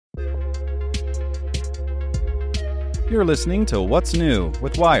You're listening to What's New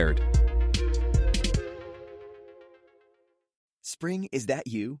with Wired. Spring, is that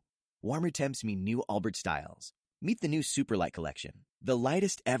you? Warmer temps mean new Allbirds styles. Meet the new Superlight collection, the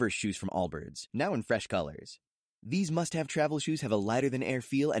lightest ever shoes from Allbirds, now in fresh colors. These must-have travel shoes have a lighter-than-air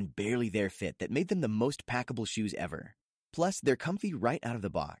feel and barely-there fit that made them the most packable shoes ever. Plus, they're comfy right out of the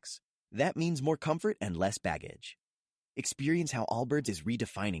box. That means more comfort and less baggage. Experience how Allbirds is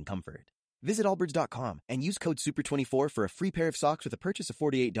redefining comfort. Visit allbirds.com and use code SUPER24 for a free pair of socks with a purchase of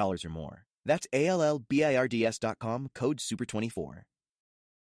 $48 or more. That's ALLBIRDS.com, code SUPER24.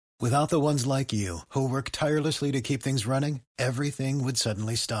 Without the ones like you, who work tirelessly to keep things running, everything would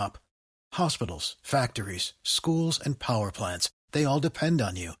suddenly stop. Hospitals, factories, schools, and power plants, they all depend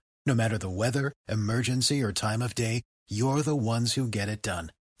on you. No matter the weather, emergency, or time of day, you're the ones who get it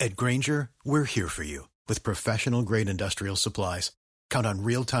done. At Grainger, we're here for you with professional-grade industrial supplies. Count on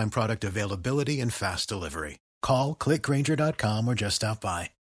real-time product availability and fast delivery. Call, click Grainger.com, or just stop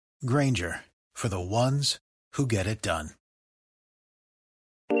by. Grainger, for the ones who get it done.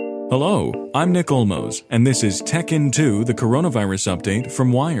 Hello, I'm Nick Olmos, and this is Tech In 2, the coronavirus update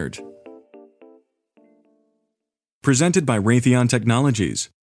from Wired. Presented by Raytheon Technologies.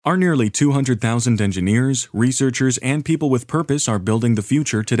 Our nearly 200,000 engineers, researchers, and people with purpose are building the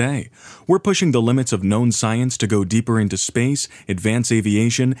future today. We're pushing the limits of known science to go deeper into space, advance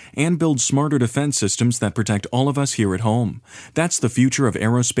aviation, and build smarter defense systems that protect all of us here at home. That's the future of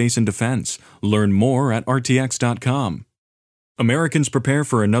aerospace and defense. Learn more at rtx.com. Americans prepare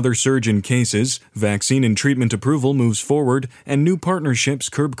for another surge in cases, vaccine and treatment approval moves forward, and new partnerships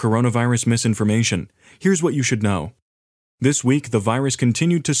curb coronavirus misinformation. Here's what you should know. This week, the virus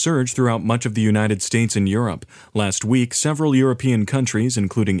continued to surge throughout much of the United States and Europe. Last week, several European countries,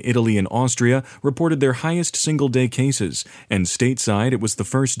 including Italy and Austria, reported their highest single-day cases, and stateside, it was the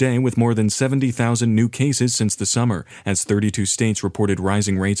first day with more than 70,000 new cases since the summer, as 32 states reported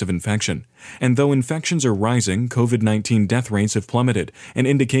rising rates of infection. And though infections are rising, COVID-19 death rates have plummeted, an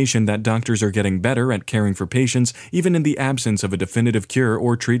indication that doctors are getting better at caring for patients even in the absence of a definitive cure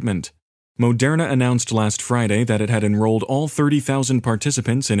or treatment. Moderna announced last Friday that it had enrolled all 30,000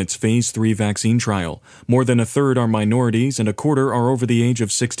 participants in its Phase 3 vaccine trial. More than a third are minorities and a quarter are over the age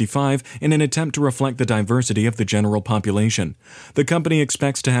of 65 in an attempt to reflect the diversity of the general population. The company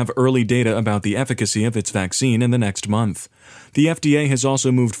expects to have early data about the efficacy of its vaccine in the next month. The FDA has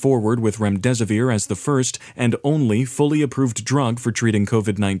also moved forward with remdesivir as the first and only fully approved drug for treating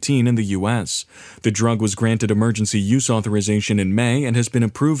COVID-19 in the U.S. The drug was granted emergency use authorization in May and has been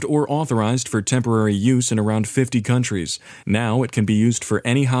approved or authorized for temporary use in around 50 countries. Now it can be used for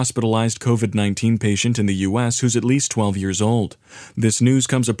any hospitalized COVID-19 patient in the U.S. who's at least 12 years old. This news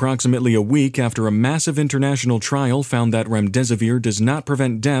comes approximately a week after a massive international trial found that remdesivir does not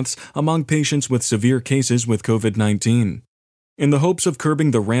prevent deaths among patients with severe cases with COVID-19. In the hopes of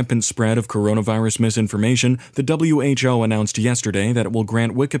curbing the rampant spread of coronavirus misinformation, the WHO announced yesterday that it will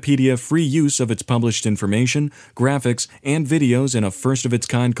grant Wikipedia free use of its published information, graphics, and videos in a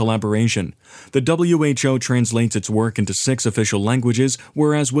first-of-its-kind collaboration. The WHO translates its work into 6 official languages,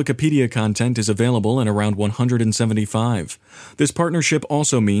 whereas Wikipedia content is available in around 175. This partnership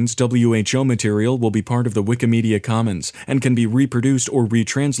also means WHO material will be part of the Wikimedia Commons and can be reproduced or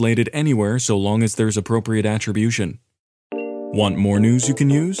retranslated anywhere so long as there's appropriate attribution. Want more news you can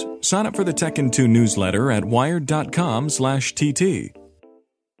use? Sign up for the Tech In 2 newsletter at wired.com/TT.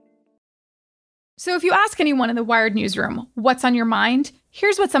 So if you ask anyone in the Wired newsroom, what's on your mind?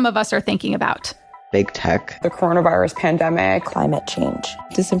 Here's what some of us are thinking about. Big tech, the coronavirus pandemic, climate change,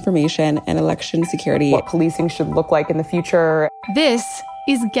 disinformation, and election security. What policing should look like in the future. This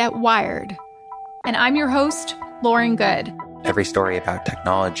is Get Wired. And I'm your host, Lauren Good. Every story about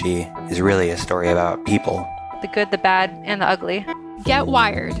technology is really a story about people. The good, the bad, and the ugly. Get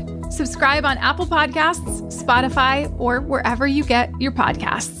Wired. Subscribe on Apple Podcasts, Spotify, or wherever you get your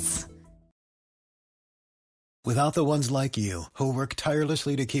podcasts. Without the ones like you, who work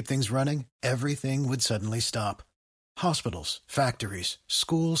tirelessly to keep things running, everything would suddenly stop. Hospitals, factories,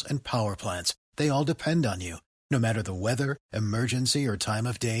 schools, and power plants, they all depend on you. No matter the weather, emergency, or time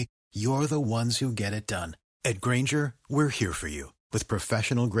of day, you're the ones who get it done. At Grainger, we're here for you with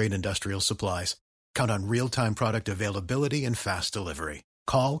professional-grade industrial supplies. Count on real-time product availability and fast delivery.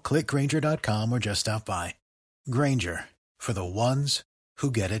 Call, click Grainger.com, or just stop by. Grainger, for the ones who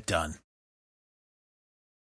get it done.